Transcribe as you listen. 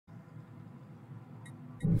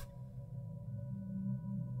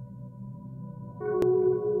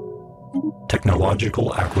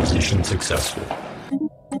Technological acquisition successful.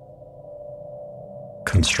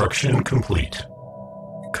 Construction complete.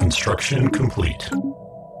 Construction complete.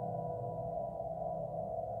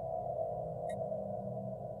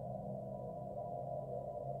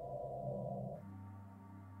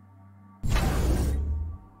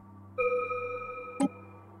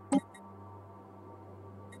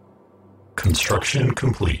 Construction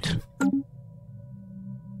complete.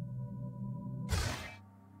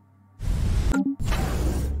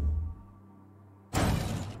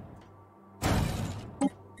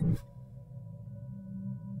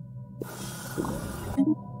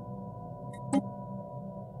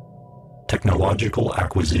 Technological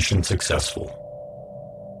acquisition successful.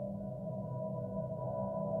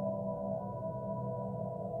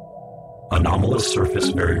 Anomalous surface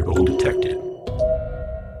variable detected.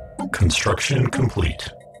 Construction complete.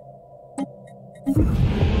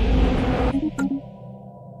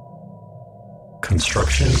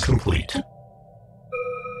 Construction complete.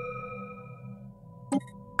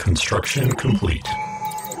 Construction complete.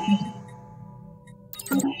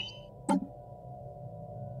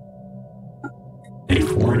 A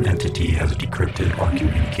foreign entity has decrypted our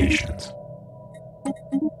communications.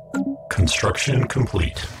 Construction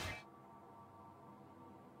complete.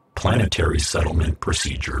 Planetary settlement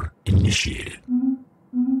procedure initiated.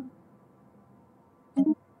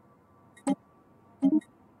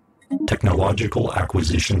 Technological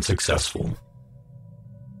acquisition successful.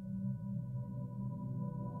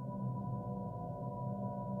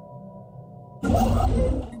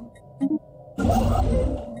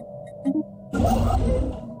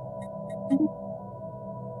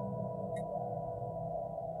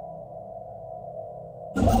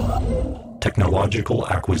 Technological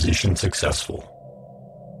acquisition successful.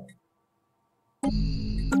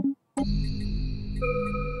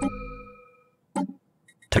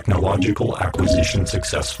 Technological acquisition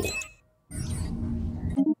successful.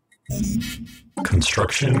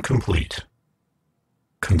 Construction complete.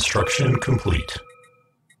 Construction complete.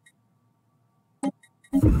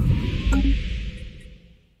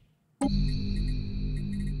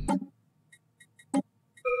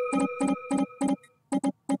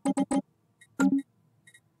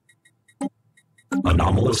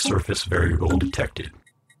 Anomalous surface variable detected.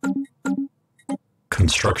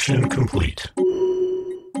 Construction complete.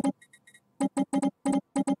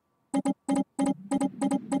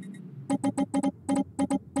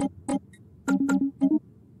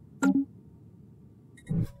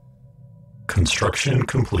 Construction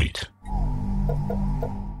complete.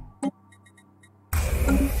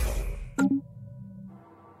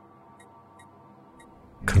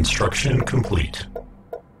 Construction complete.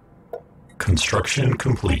 Construction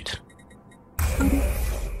complete.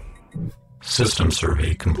 System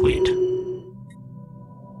survey complete.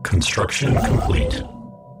 Construction complete.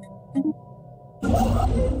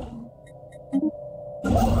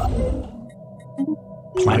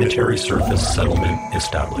 Planetary surface settlement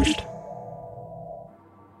established.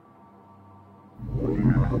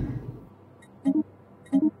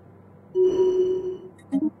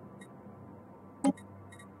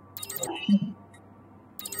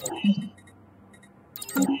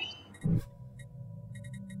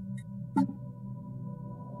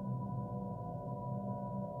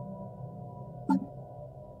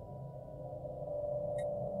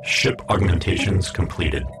 Ship augmentations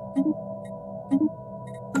completed.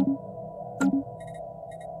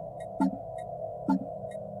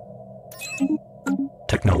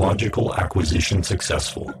 Technological acquisition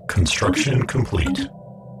successful. Construction complete.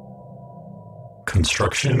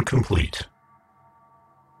 Construction complete.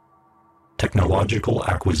 Technological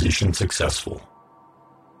acquisition successful.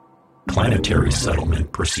 Planetary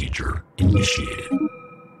settlement procedure initiated.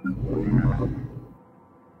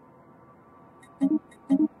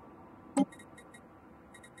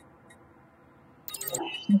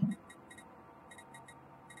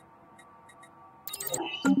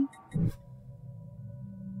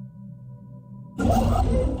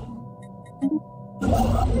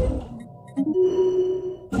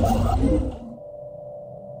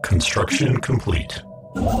 Construction complete.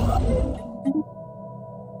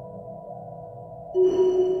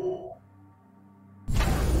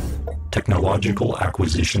 Technological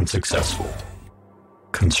acquisition successful.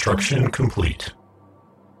 Construction complete.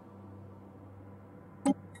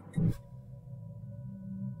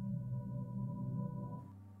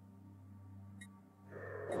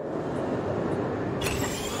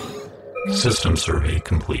 System survey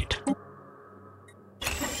complete.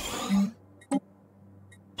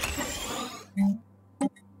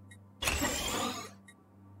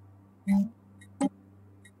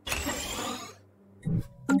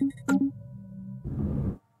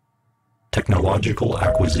 Technological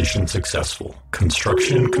acquisition successful.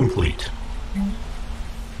 Construction complete.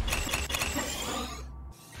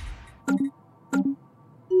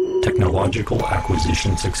 Technological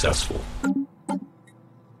acquisition successful.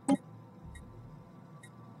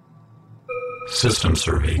 System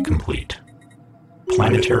survey complete.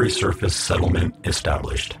 Planetary surface settlement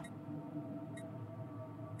established.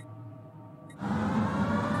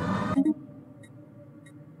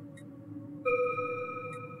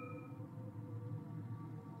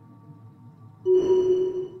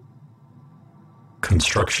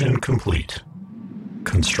 Construction complete.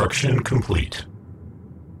 Construction complete.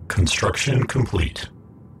 Construction complete.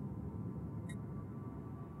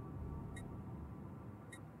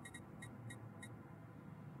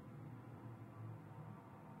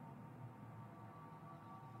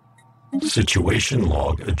 Situation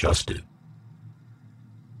log adjusted.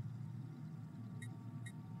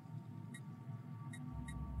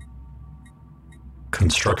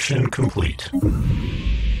 Construction complete.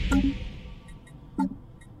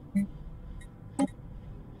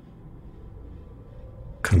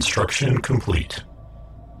 Construction complete.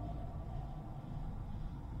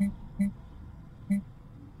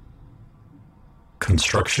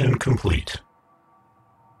 Construction complete.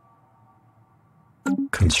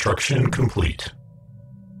 Construction complete.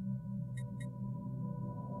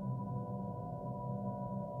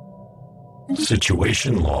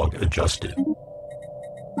 Situation log adjusted.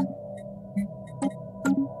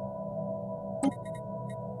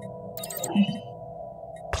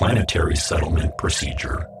 Planetary settlement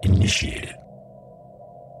procedure initiated.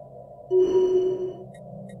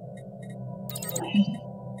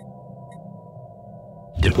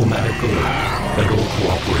 Diplomatic alert. Federal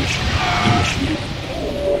cooperation initiated.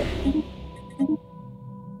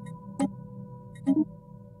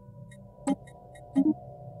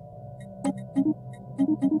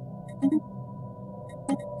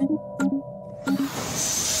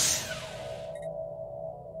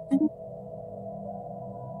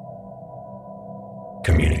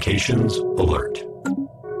 Communications alert.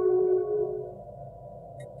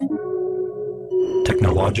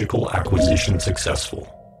 Technological acquisition successful.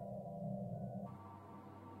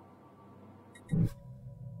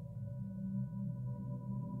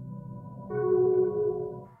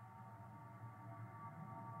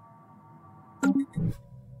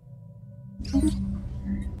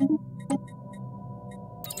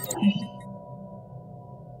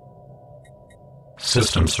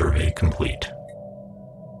 System survey complete.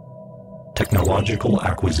 Technological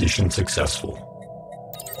acquisition successful.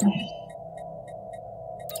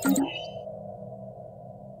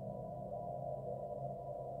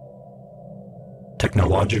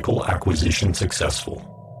 Technological acquisition successful.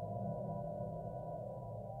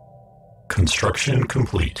 Construction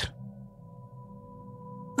complete.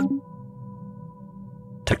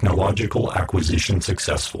 Technological acquisition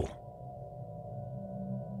successful.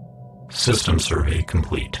 System survey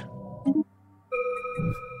complete.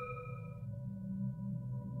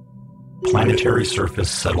 Planetary surface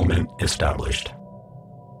settlement established.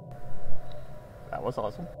 That was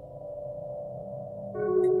awesome.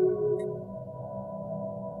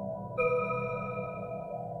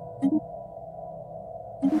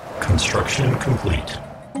 Construction complete.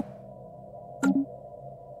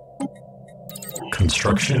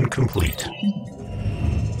 Construction complete.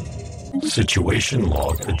 Situation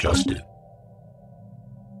log adjusted.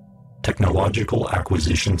 Technological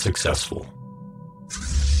acquisition successful.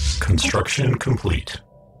 Construction complete.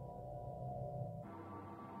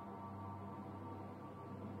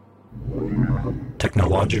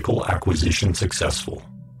 Technological acquisition successful.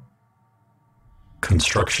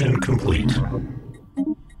 Construction complete.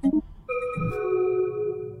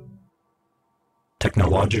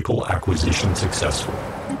 Technological acquisition successful.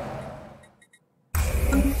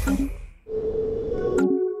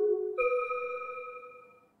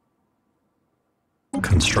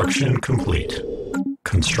 Construction complete.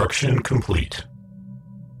 Construction complete.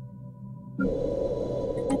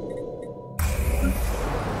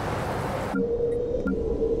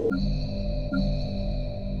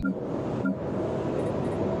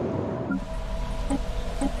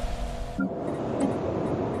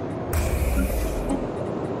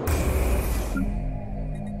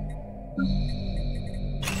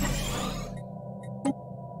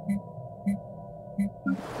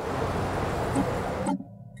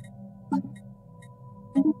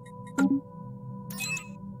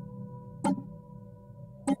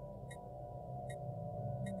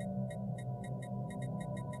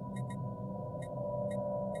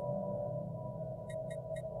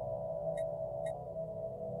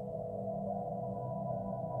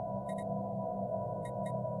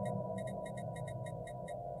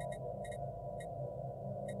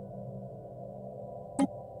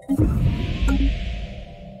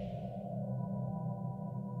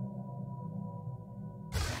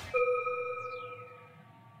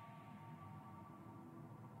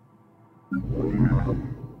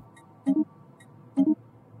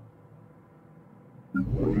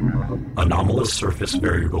 Anomalous surface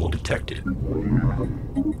variable detected.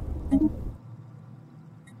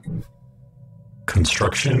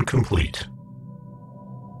 Construction complete.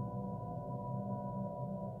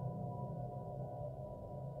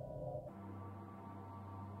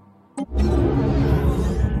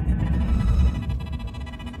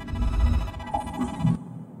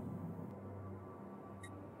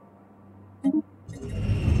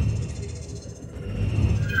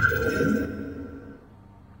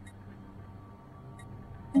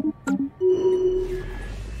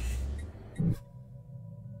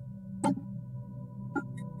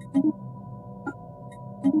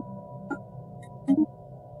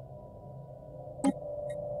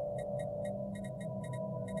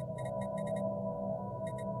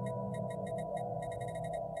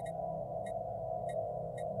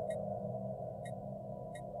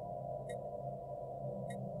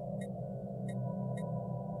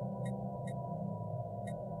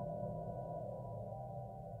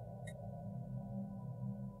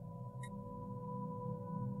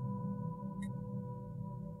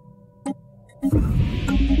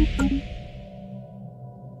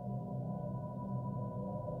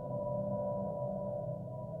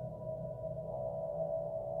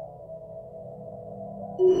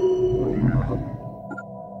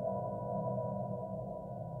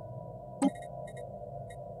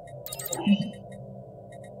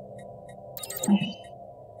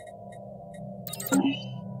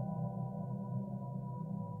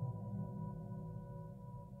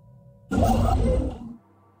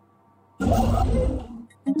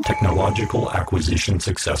 Technological acquisition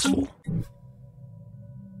successful.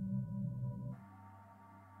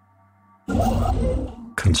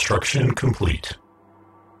 Construction complete.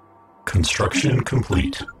 Construction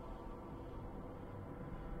complete.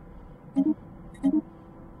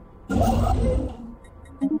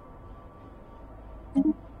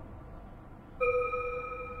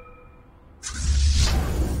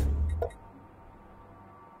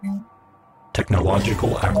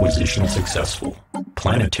 Technological acquisition successful.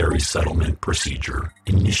 Planetary settlement procedure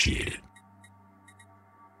initiated.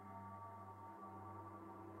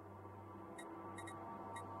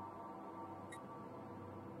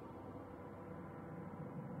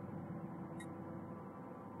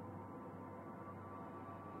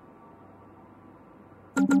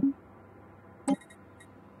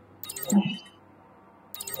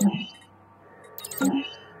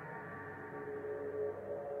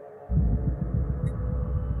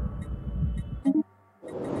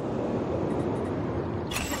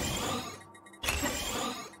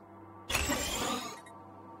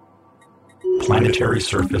 Planetary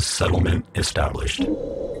surface settlement established.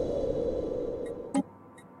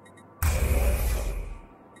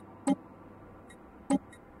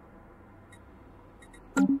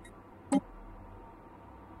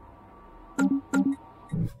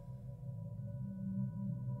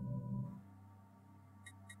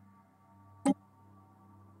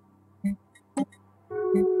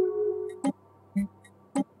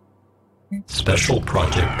 Special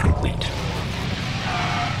project complete.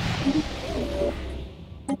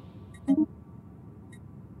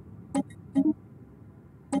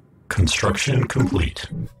 Construction complete.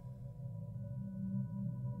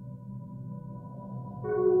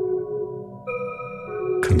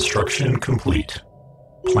 Construction complete.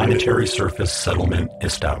 Planetary surface settlement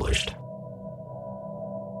established.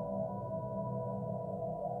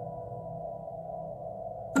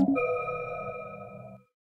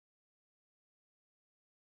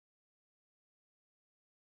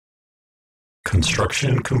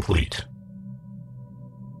 Construction complete.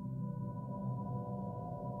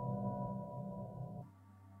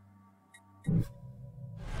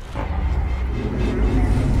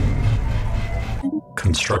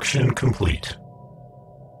 Construction complete.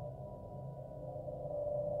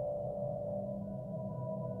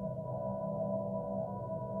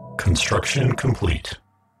 Construction complete.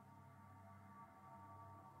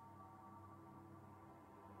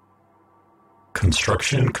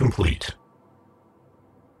 Construction complete.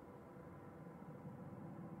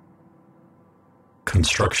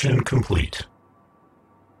 Construction complete.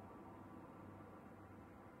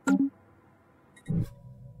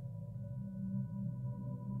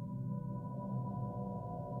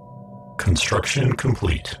 Construction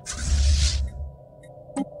complete.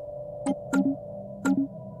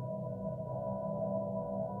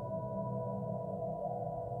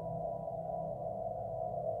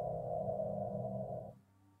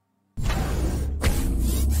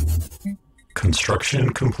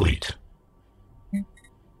 Construction complete.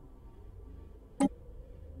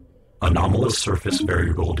 Anomalous surface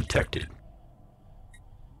variable detected.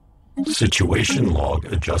 Situation log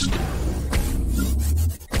adjusted.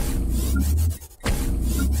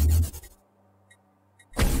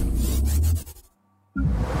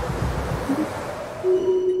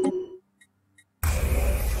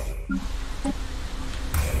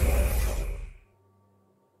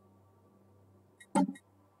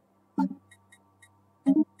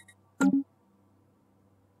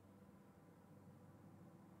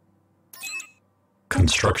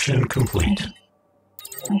 Construction complete.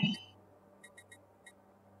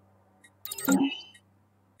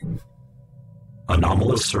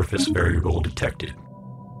 Anomalous surface variable detected.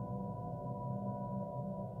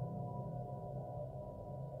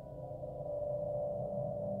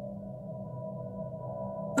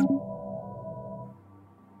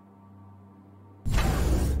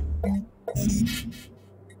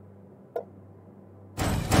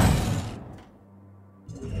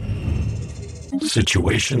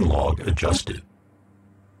 Situation log adjusted.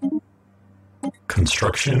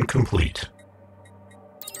 Construction complete.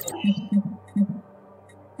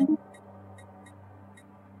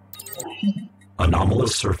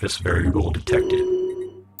 Anomalous surface variable detected.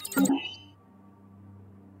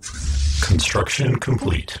 Construction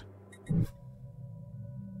complete.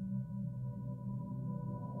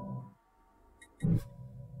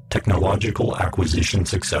 Technological acquisition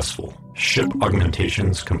successful. Ship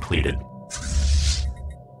augmentations completed.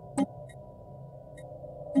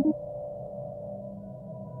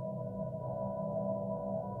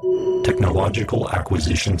 Technological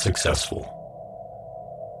acquisition successful.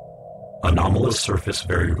 Anomalous surface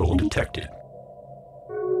variable detected.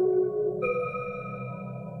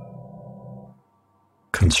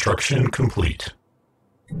 Construction complete.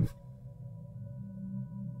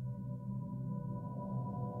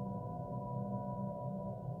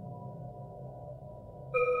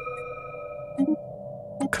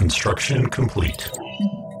 Construction complete.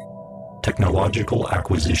 Technological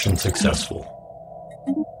acquisition successful.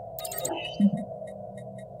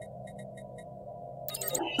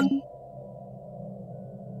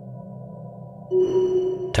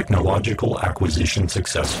 Technological acquisition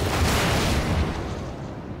successful.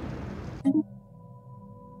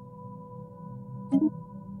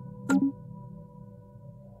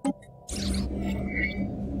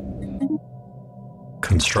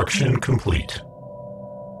 Construction complete.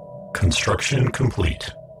 Construction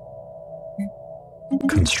complete.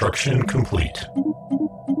 Construction complete.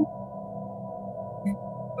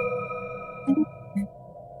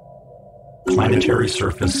 Planetary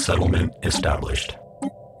surface settlement established.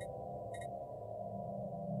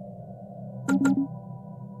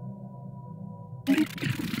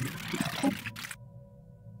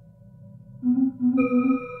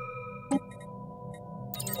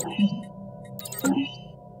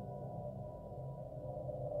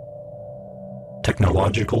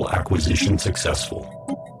 Technological acquisition successful.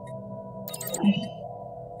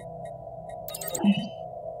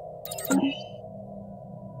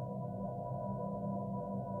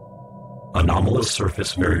 Anomalous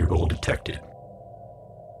surface variable detected.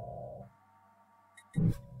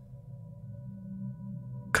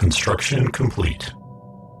 Construction complete.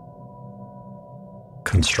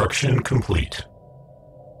 Construction complete.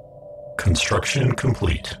 Construction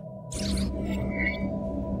complete.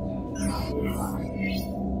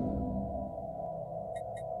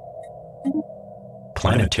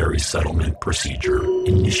 Planetary settlement procedure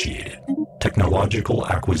initiated. Technological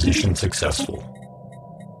acquisition successful.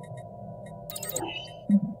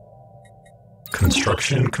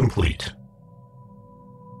 Construction complete.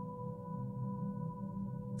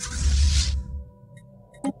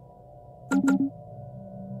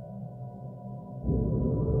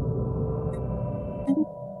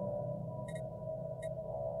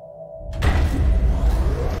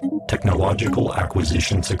 Technological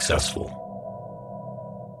acquisition successful.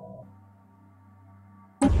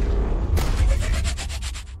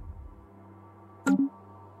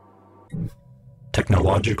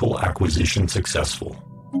 Technological acquisition successful.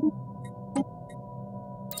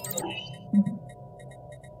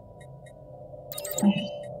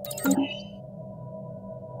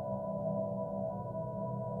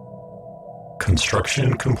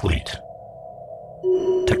 Construction complete.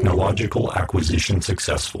 Technological acquisition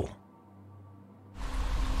successful.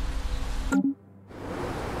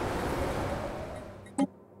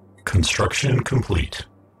 Construction complete.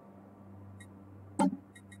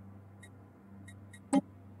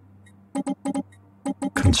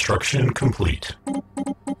 Construction complete.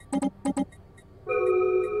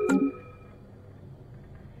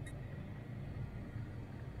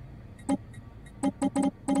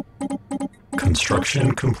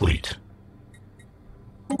 Construction complete.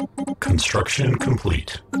 Construction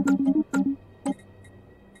complete.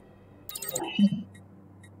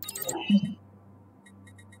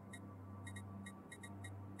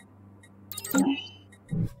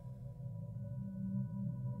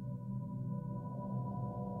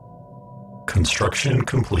 Construction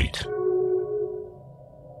complete.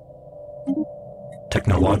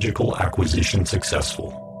 Technological acquisition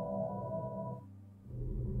successful.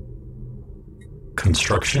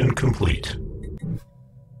 Construction complete.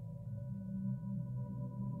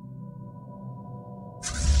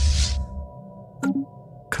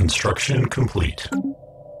 Construction complete.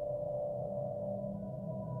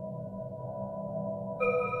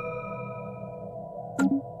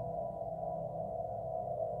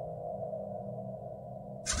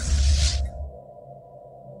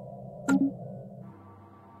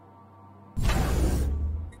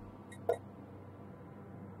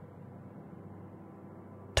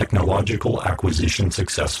 Technological acquisition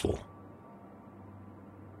successful.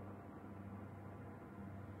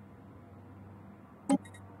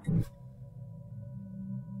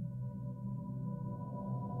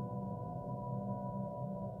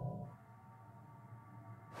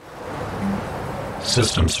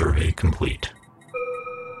 System survey complete.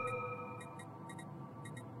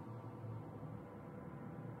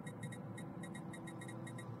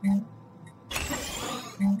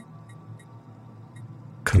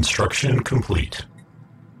 Construction complete.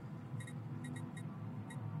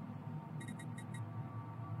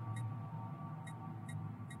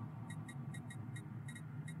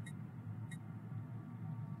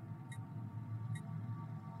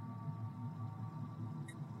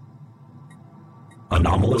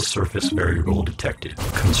 Anomalous surface variable detected.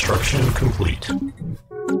 Construction complete.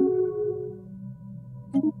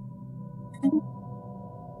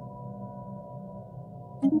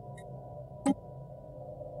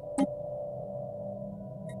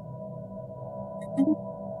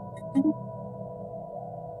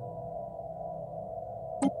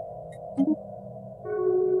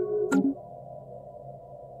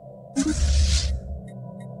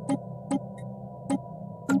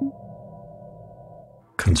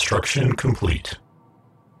 Construction complete.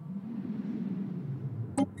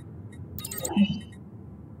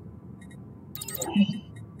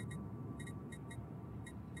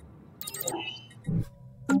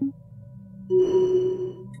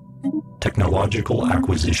 Technological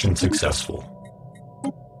acquisition successful.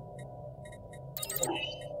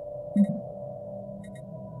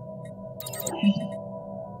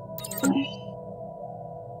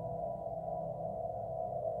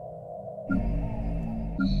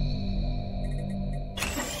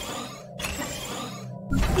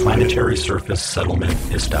 Planetary surface settlement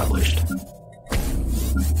established.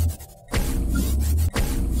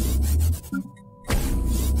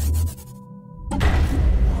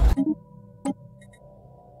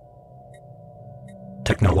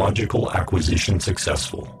 Technological acquisition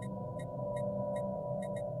successful.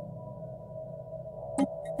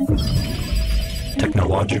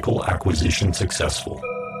 Technological acquisition successful.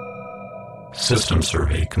 System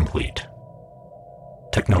survey complete.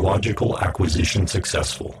 Technological acquisition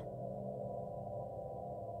successful.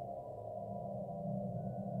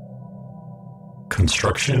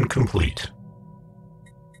 Construction complete.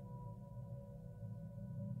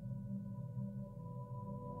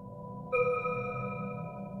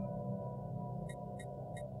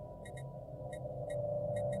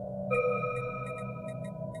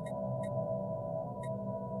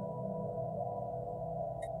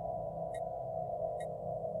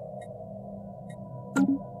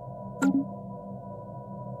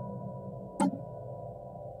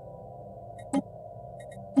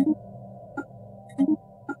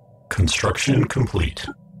 Construction complete.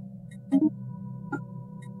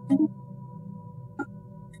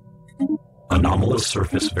 Anomalous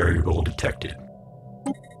surface variable detected.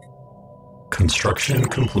 Construction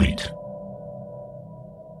complete.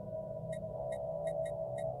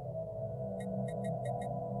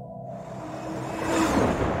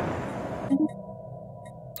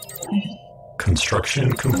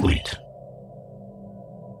 Construction complete.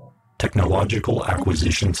 Technological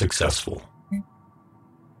acquisition successful.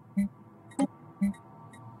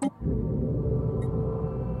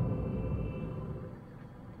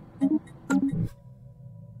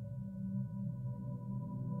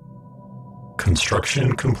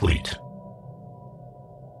 Construction complete.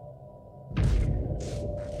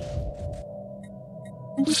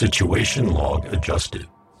 Situation log adjusted.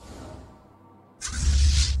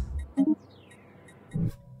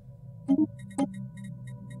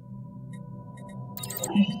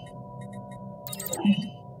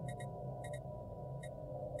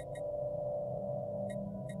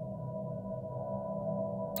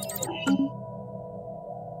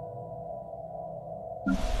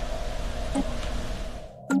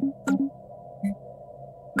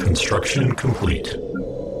 Construction complete.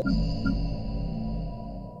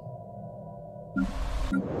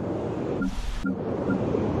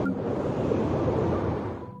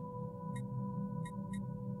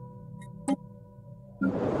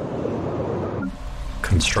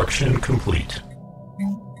 Construction complete.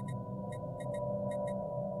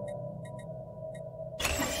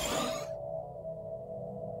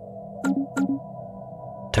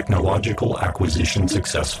 Technological acquisition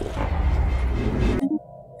successful.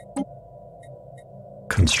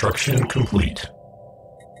 Construction complete.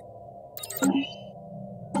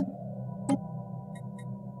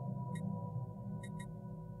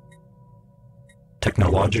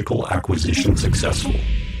 Technological acquisition successful.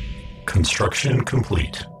 Construction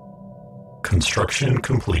complete. Construction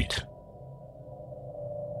complete.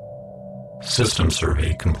 System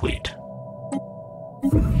survey complete.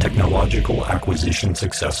 Technological acquisition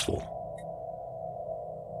successful.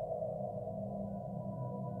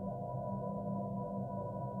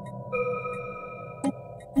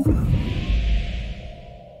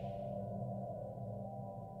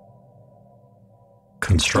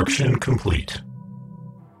 Construction complete.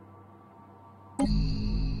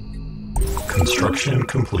 Construction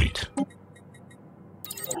complete.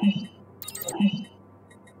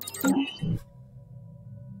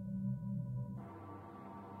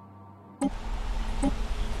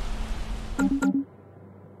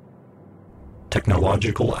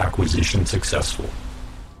 Technological acquisition successful.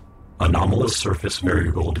 Anomalous surface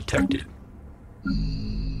variable detected.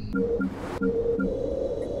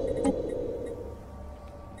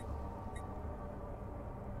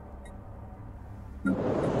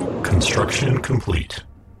 Construction complete.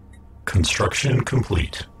 Construction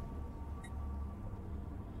complete.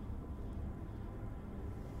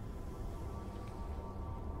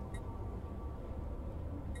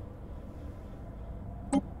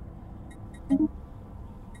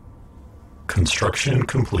 Construction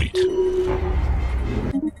complete.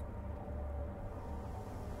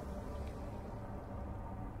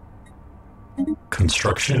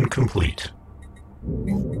 Construction complete.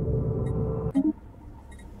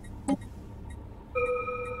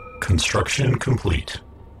 Construction complete.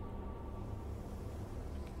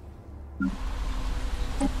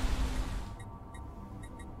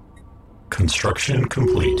 Construction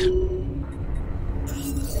complete.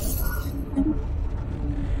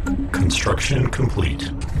 Construction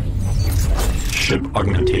complete. Ship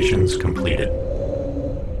augmentations completed.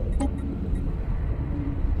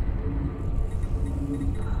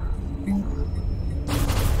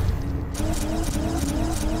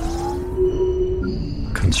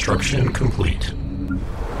 Construction complete.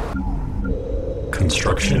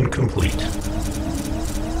 Construction complete.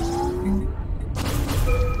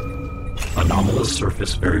 Anomalous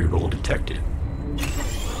surface variable detected.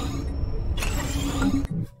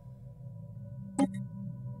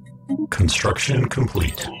 Construction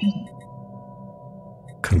complete.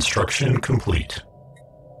 Construction complete.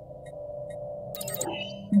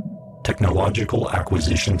 Technological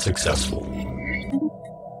acquisition successful.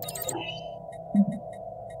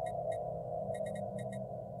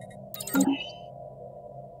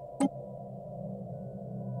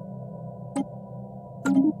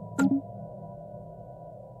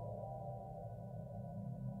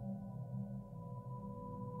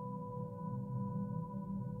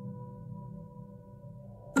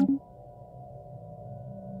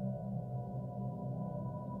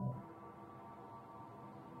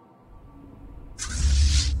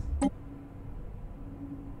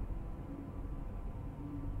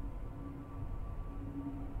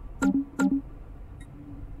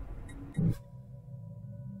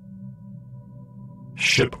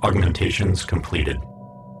 Ship augmentations completed.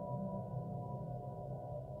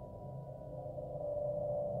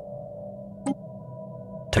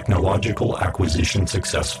 Technological acquisition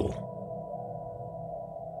successful.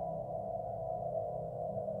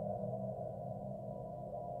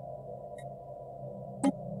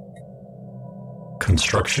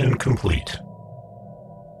 Construction complete.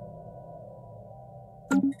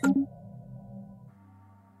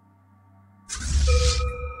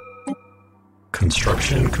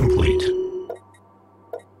 Construction complete.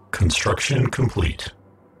 Construction complete.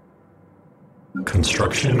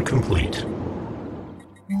 Construction complete.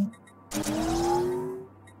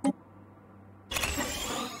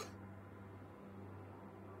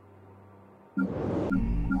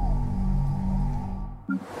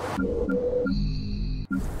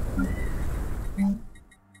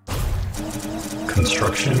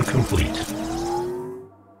 Construction complete.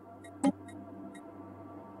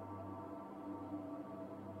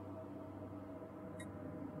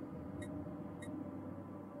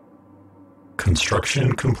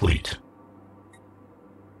 Construction complete.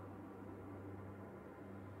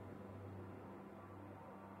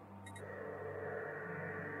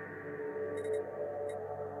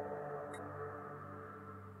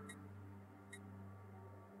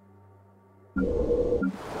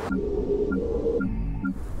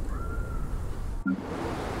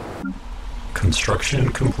 Construction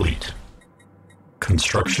complete.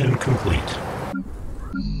 Construction complete.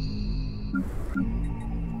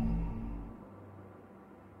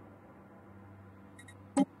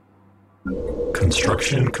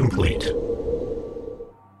 Construction complete.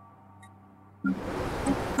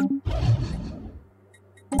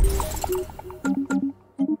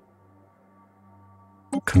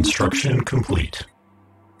 Construction complete.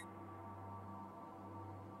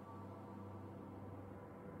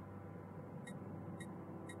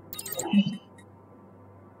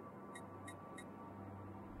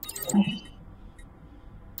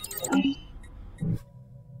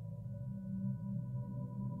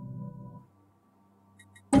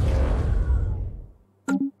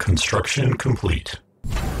 Construction complete.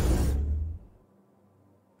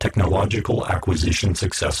 Technological acquisition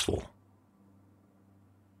successful.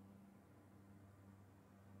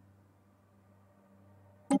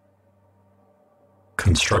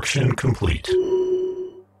 Construction complete.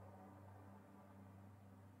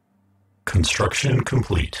 Construction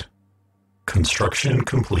complete. Construction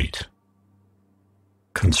complete.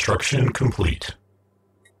 Construction complete.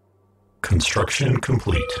 Construction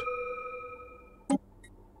complete.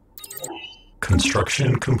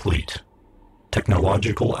 Construction complete.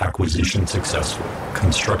 Technological acquisition successful.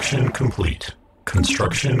 Construction complete.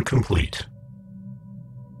 Construction complete.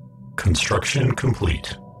 Construction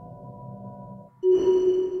complete.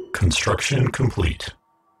 Construction complete.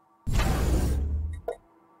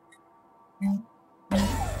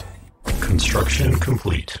 Construction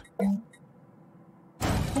complete.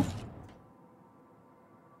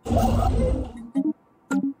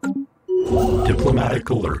 Diplomatic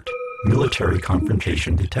alert. Military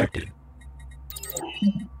confrontation detected.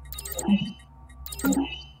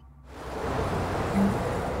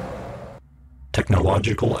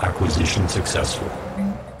 Technological acquisition successful.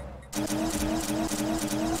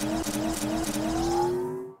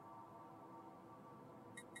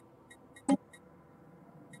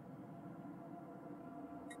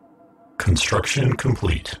 Construction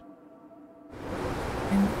complete.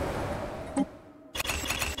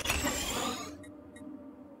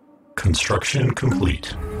 Construction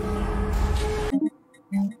complete.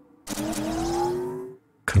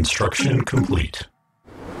 Construction complete.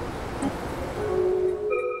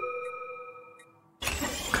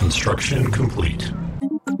 Construction complete.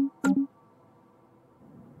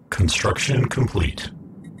 Construction complete.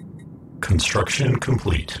 Construction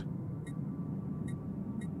complete.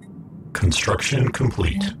 Construction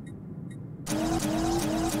complete.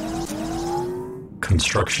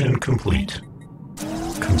 Construction complete.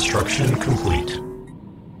 Construction complete.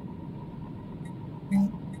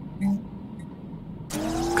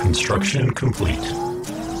 Construction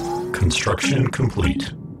complete. Construction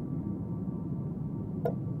complete.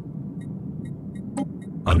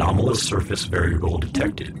 Anomalous surface variable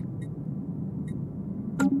detected.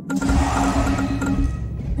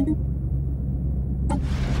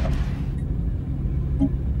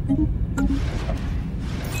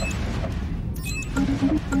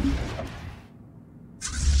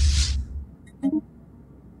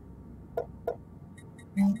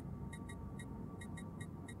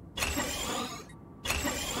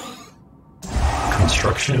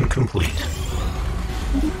 Construction complete.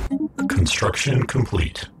 Construction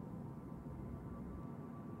complete.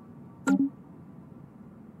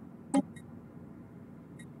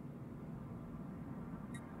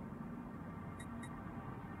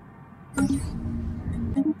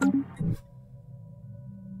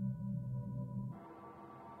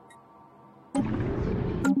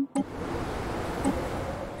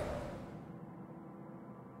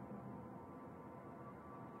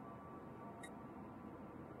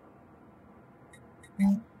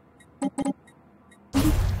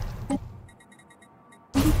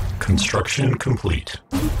 Construction complete.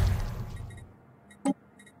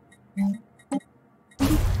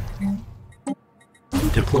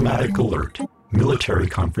 Diplomatic alert. Military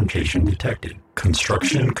confrontation detected.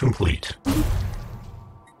 Construction complete.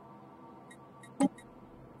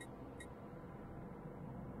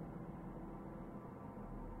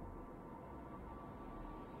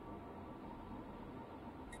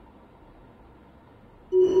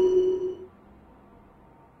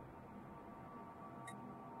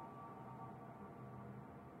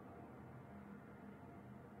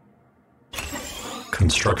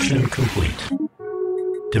 Construction complete.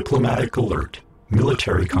 Diplomatic alert.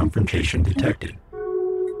 Military confrontation detected.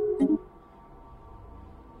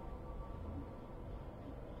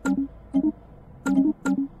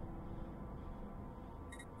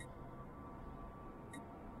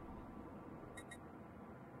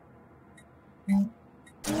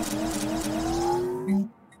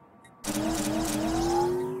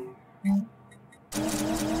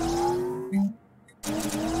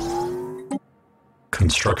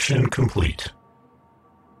 Construction complete.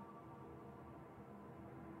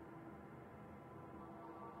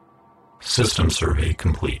 System survey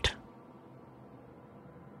complete.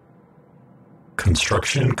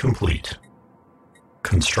 Construction complete.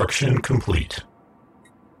 Construction complete.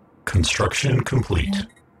 Construction complete.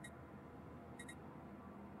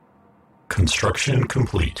 Construction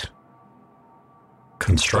complete.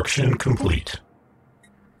 Construction complete.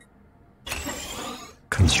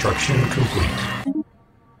 Construction complete.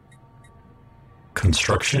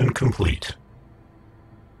 Construction complete.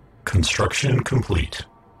 Construction complete.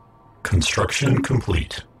 Construction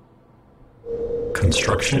complete.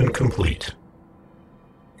 Construction complete.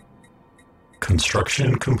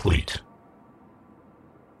 Construction complete.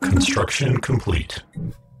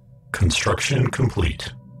 Construction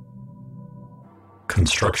complete.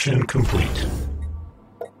 Construction complete. Construction complete.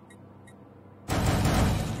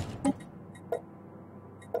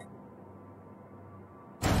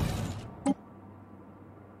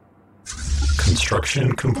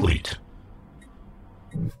 Construction complete.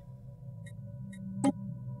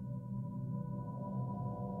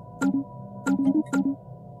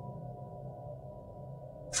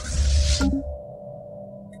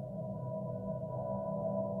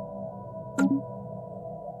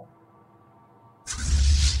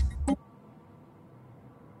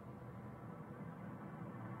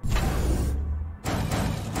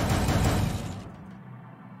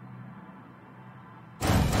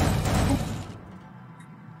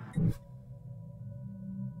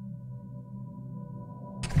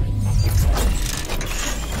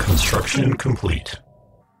 Construction complete.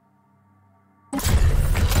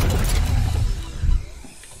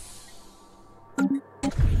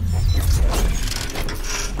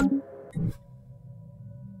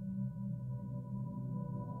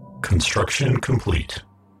 Construction complete.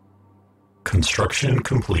 Construction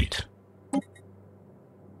complete.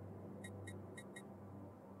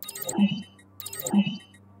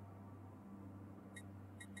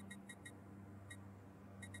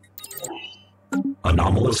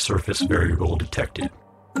 Anomalous surface variable detected.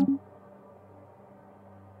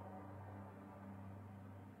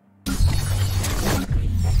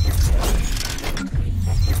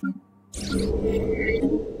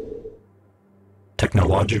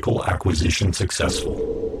 Technological acquisition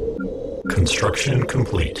successful. Construction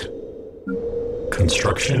complete.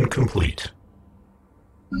 Construction complete.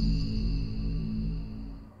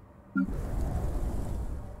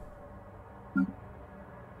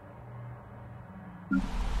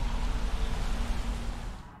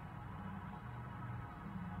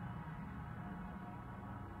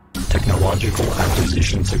 Technological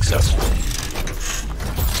acquisition successful.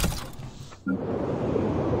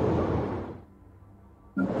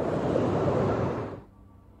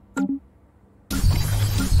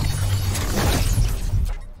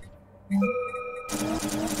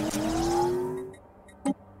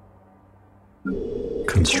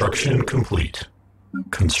 Construction complete.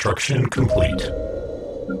 Construction complete.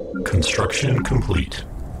 Construction complete.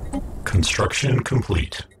 Construction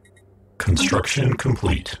complete. Construction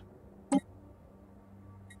complete.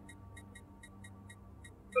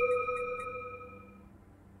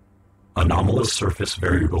 Anomalous surface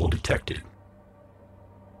variable detected.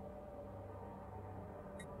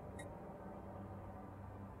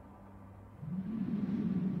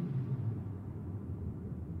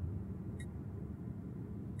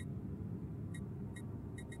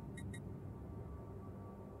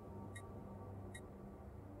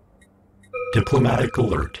 Diplomatic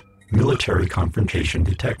alert. Military confrontation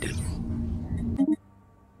detected.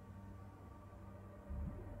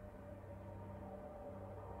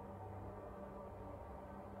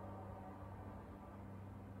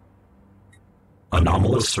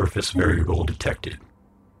 Anomalous surface variable detected.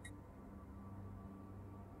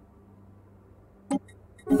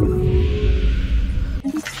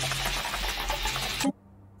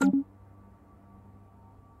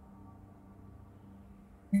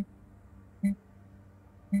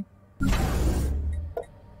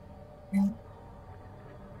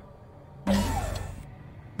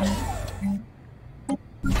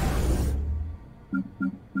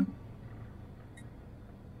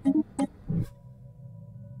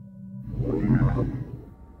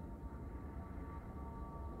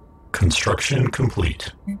 Construction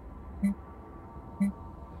complete.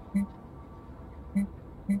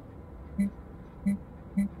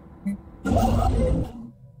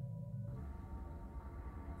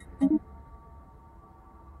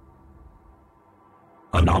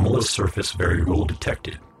 Anomalous surface variable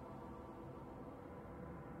detected.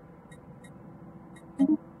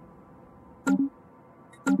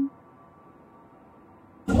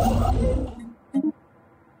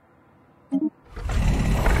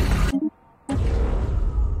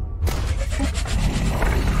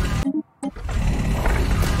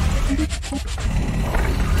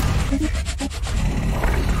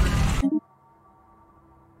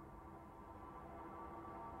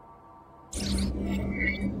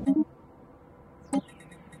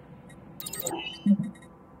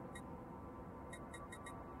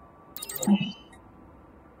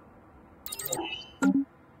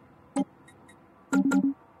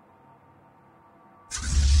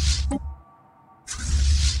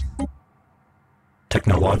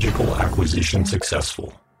 Technological acquisition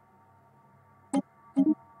successful.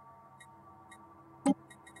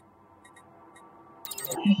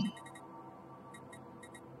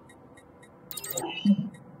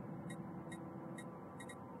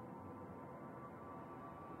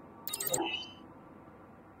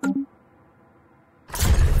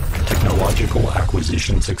 Technological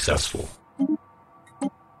acquisition successful.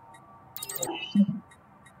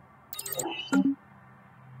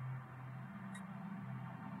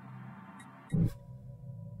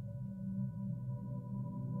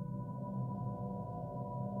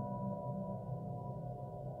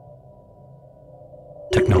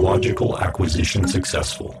 Technological acquisition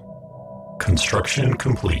successful. Construction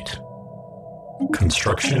complete.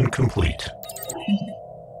 Construction complete.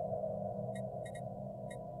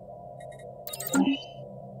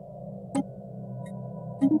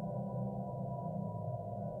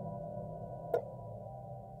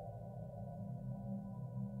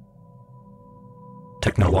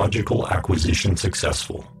 Technological acquisition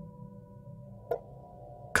successful.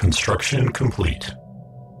 Construction complete.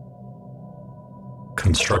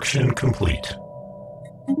 Construction complete.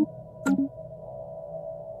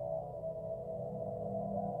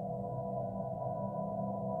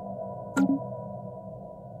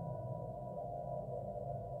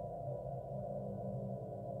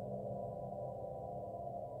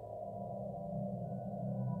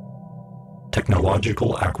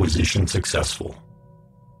 Technological acquisition successful.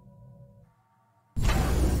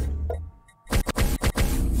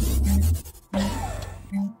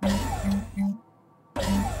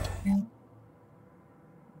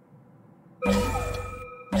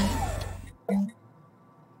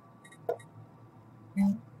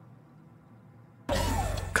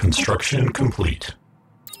 Construction complete.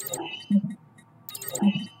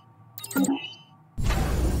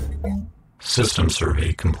 System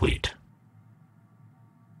survey complete.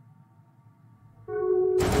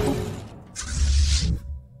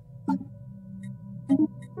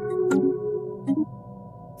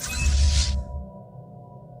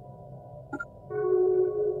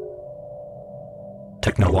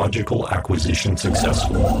 Technological acquisition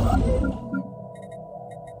successful.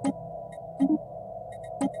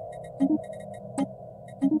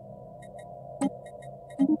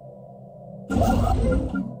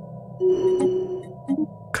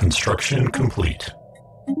 Construction complete.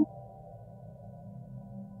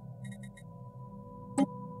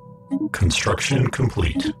 Construction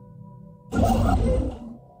complete.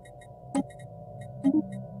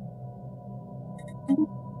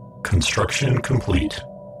 Construction complete.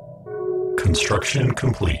 Construction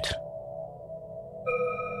complete.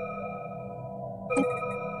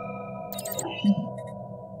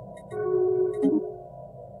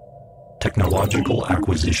 Technological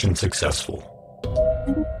acquisition successful.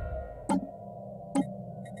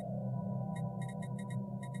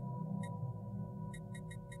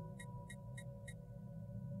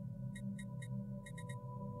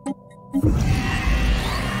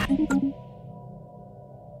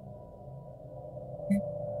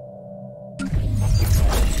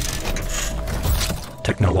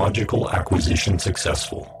 Technological acquisition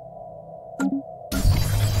successful.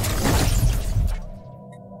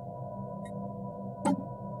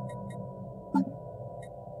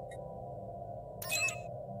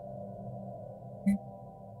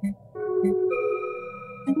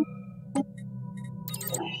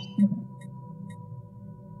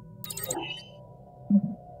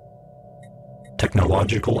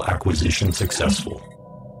 Technological acquisition successful.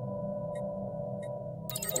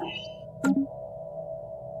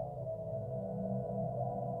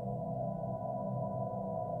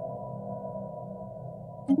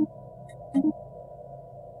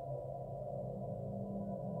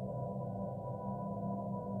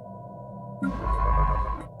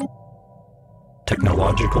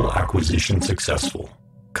 Technological acquisition successful.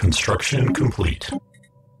 Construction complete.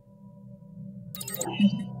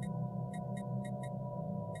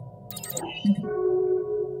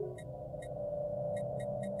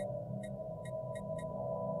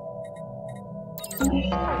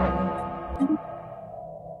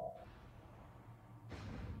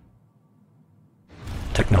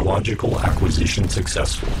 Technological acquisition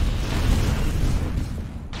successful.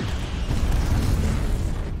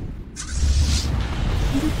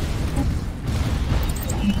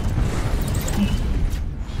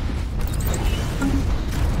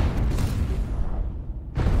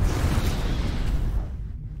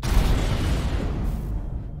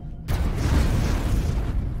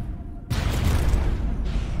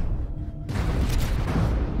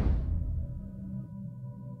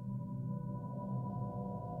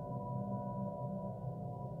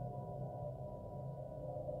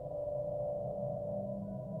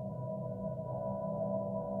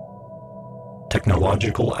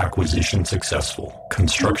 Technological acquisition successful.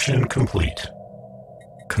 Construction complete.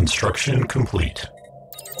 Construction complete.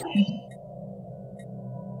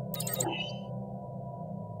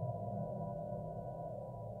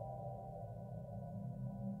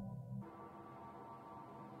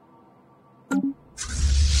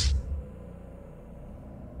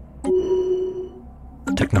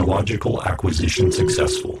 Technological acquisition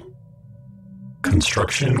successful.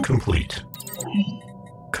 Construction complete.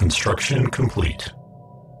 Construction complete.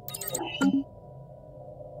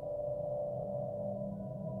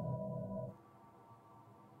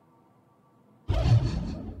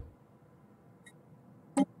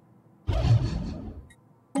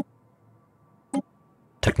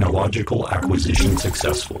 Technological acquisition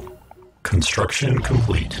successful. Construction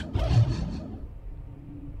complete.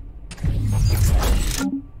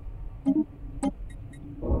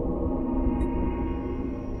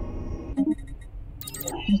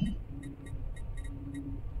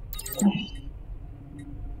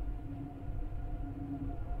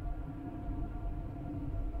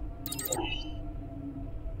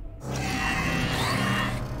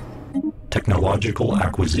 Technological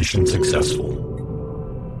acquisition successful.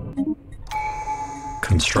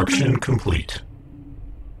 Construction complete.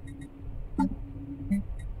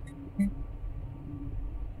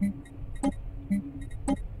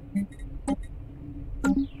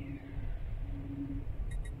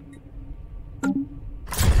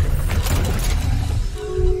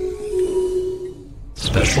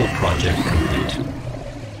 Special project complete.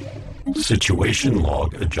 Situation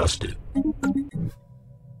log adjusted.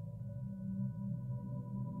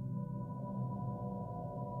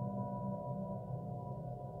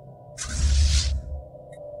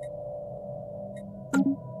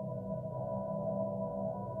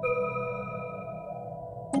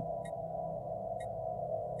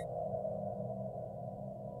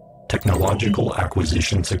 Technological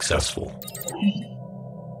acquisition successful.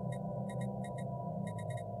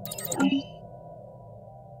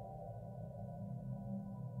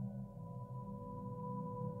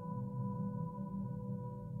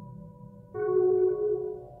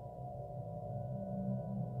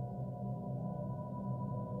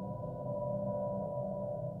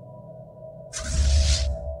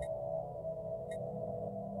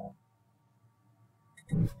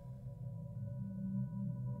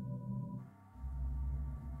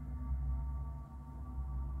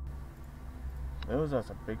 Those are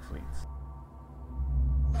some big fleets.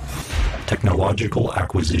 Technological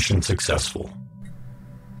acquisition successful.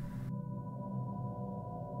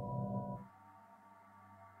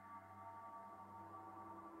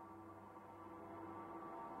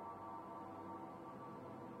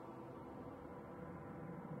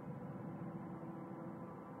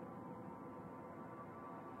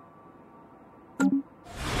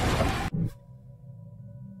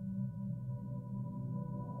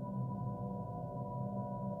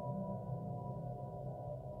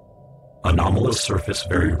 Anomalous surface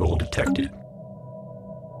variable detected.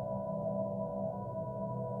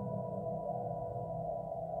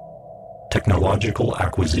 Technological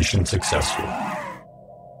acquisition successful.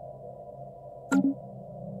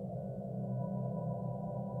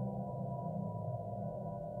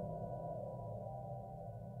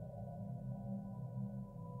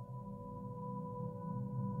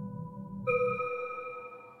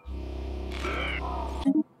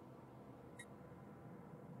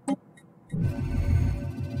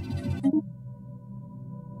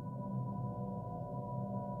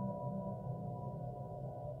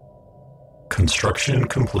 Construction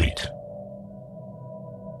complete.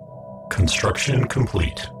 Construction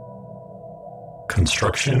complete.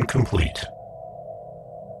 Construction complete.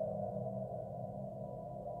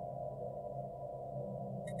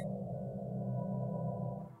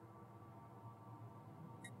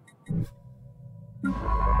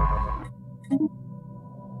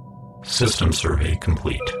 System survey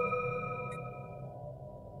complete.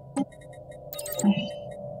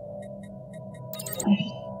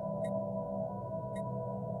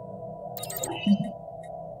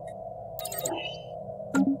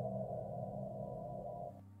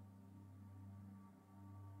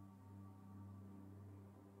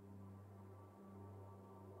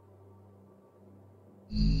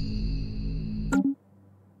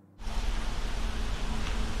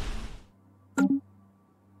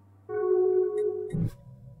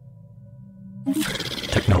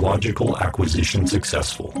 Technological acquisition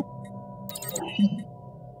successful.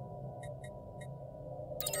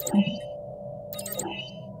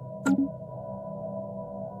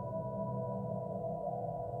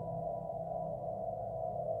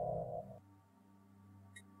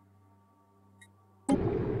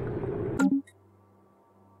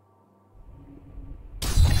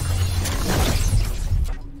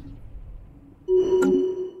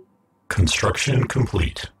 Construction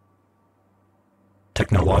complete.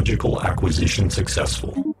 Technological acquisition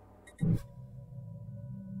successful.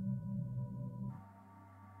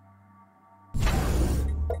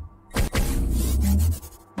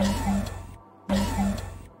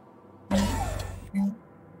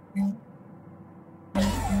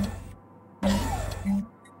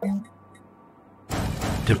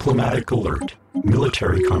 Diplomatic alert.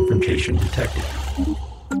 Military confrontation detected.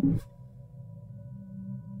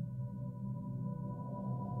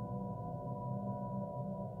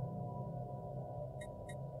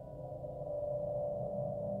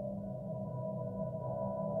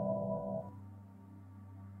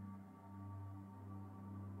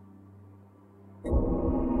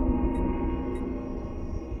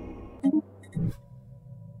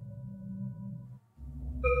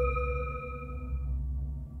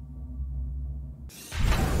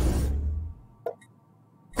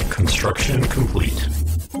 Construction complete.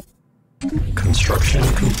 Construction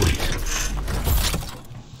complete.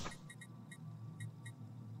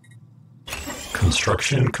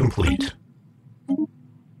 Construction complete.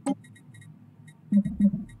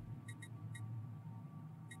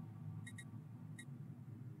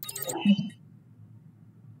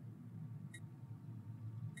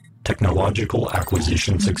 Technological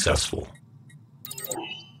acquisition successful.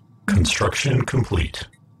 Construction complete.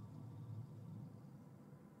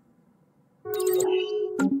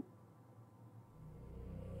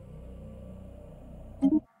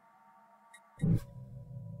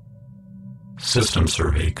 System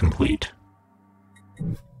survey complete.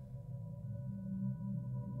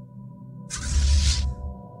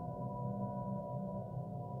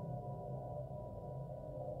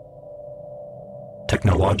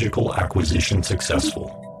 Technological acquisition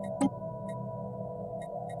successful.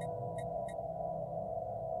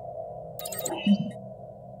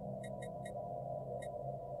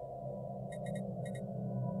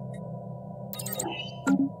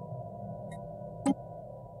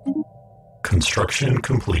 Construction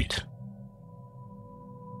complete.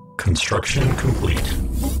 Construction complete.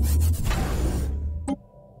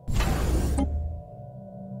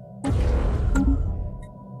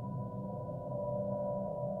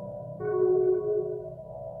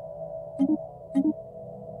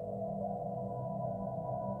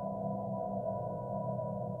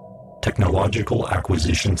 Technological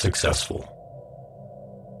acquisition successful.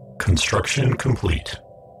 Construction complete.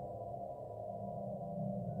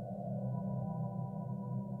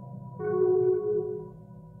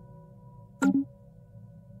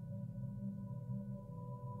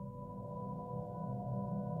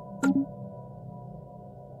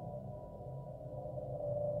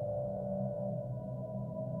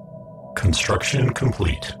 Construction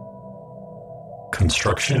complete.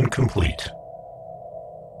 Construction complete.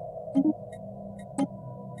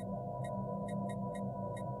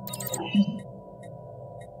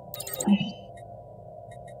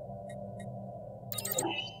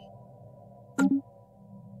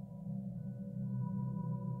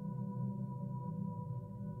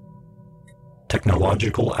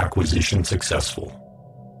 Technological acquisition successful.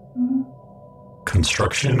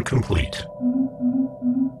 Construction complete.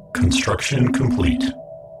 Construction complete.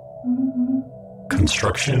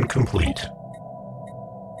 Construction complete.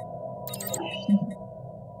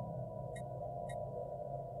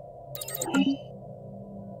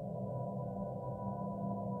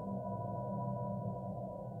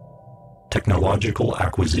 Technological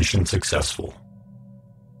acquisition successful.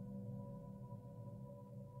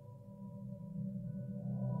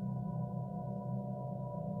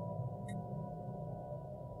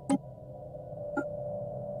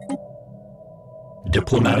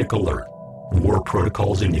 Diplomatic alert. War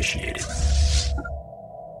protocols initiated.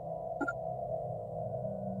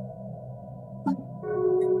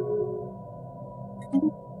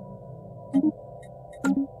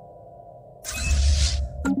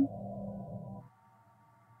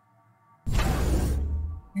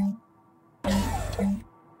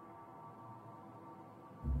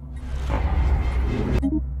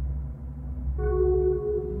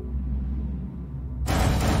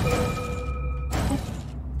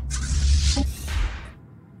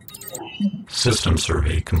 System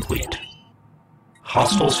survey complete.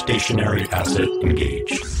 Hostile stationary asset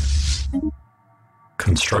engaged.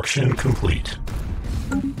 Construction complete.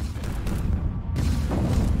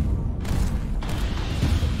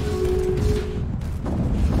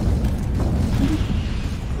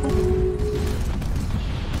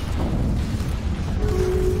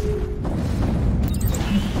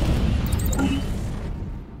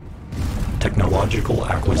 Technological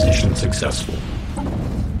acquisition successful.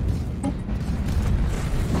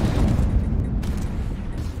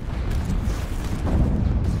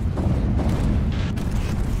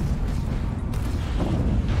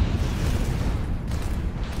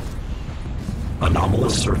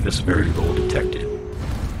 Anomalous surface variable detected.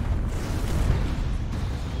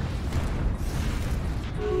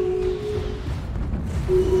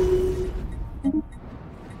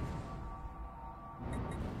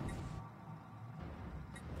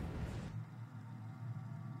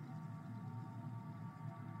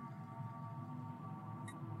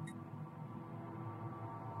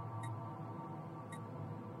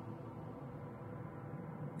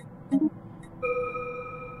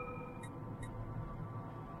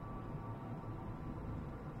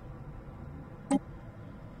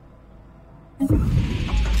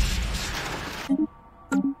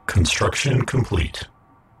 Construction complete.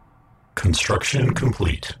 Construction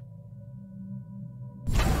complete.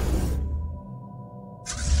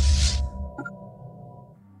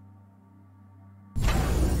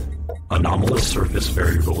 Anomalous surface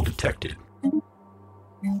variable detected.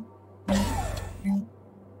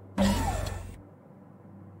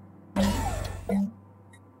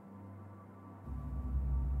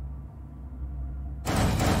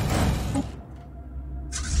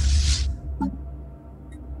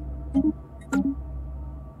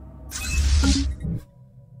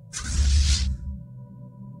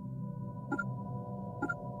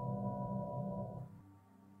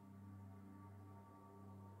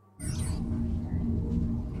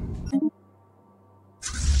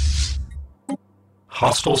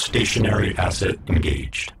 Hostile stationary asset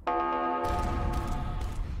engaged.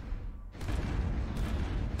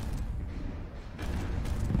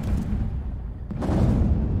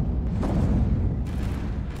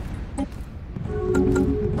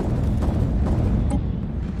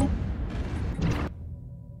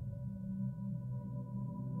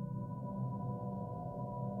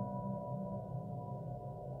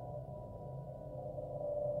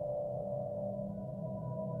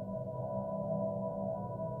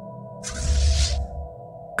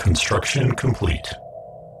 Construction complete.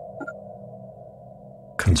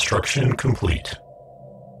 Construction complete.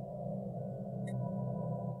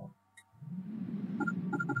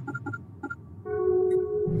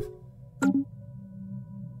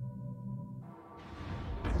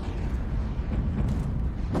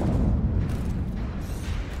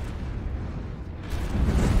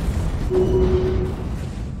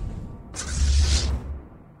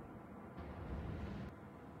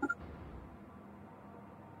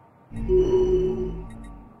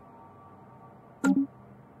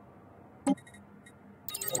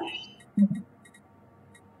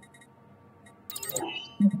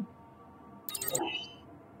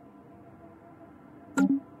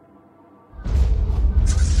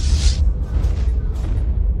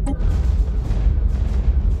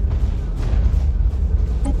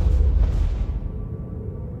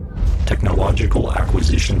 Technological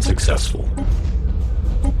acquisition successful.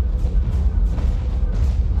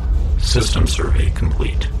 System survey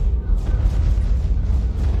complete.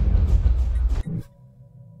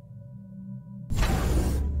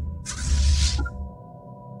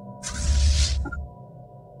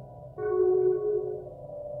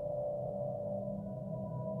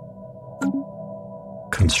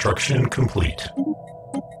 Construction complete.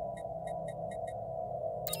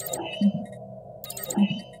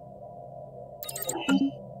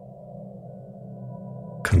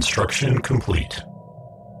 Construction complete.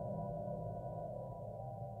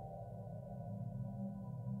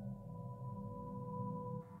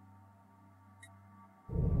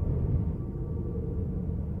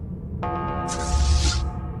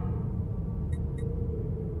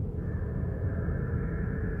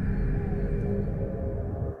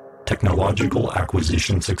 Technological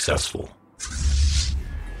acquisition successful.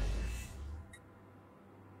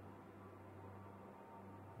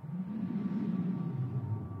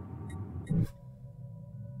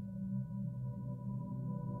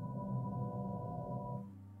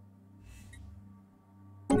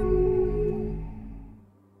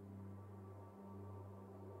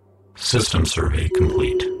 System survey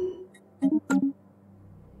complete.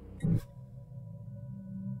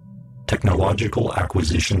 Technological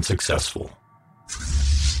acquisition successful.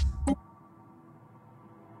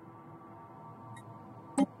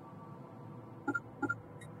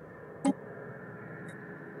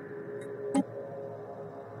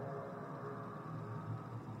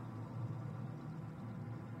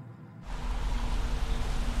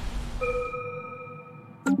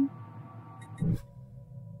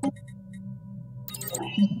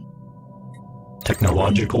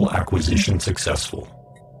 Technological acquisition successful.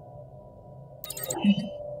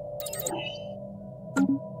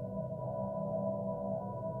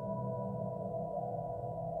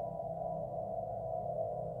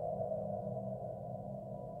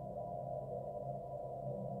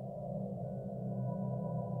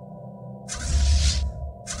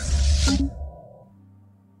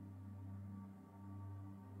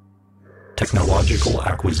 Technological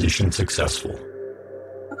acquisition successful.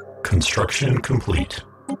 Construction complete.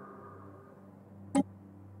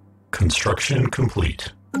 Construction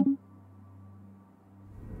complete.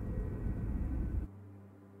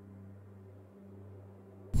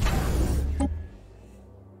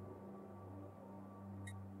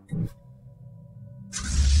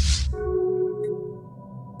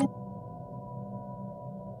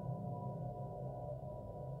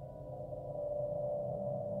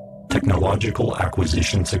 Technological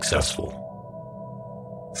acquisition successful.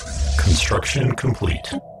 Construction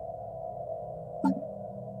complete.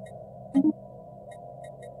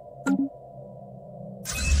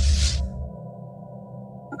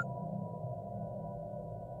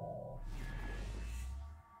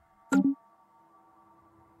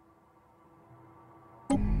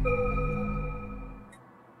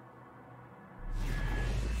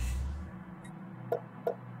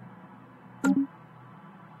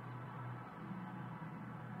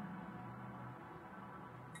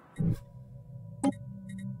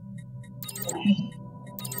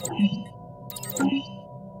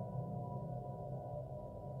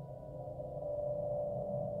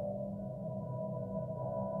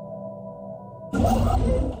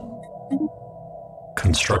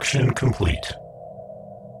 Construction complete.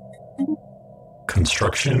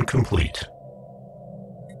 Construction complete.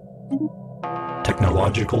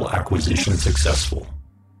 Technological acquisition successful.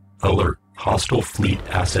 Alert: hostile fleet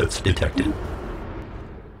assets detected.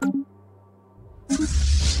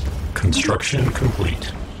 Construction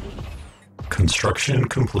complete. Construction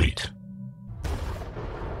complete.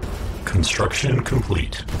 Construction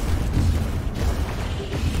complete.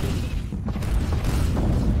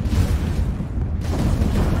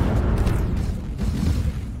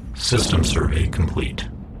 System survey complete.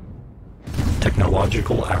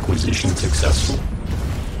 Technological acquisition successful.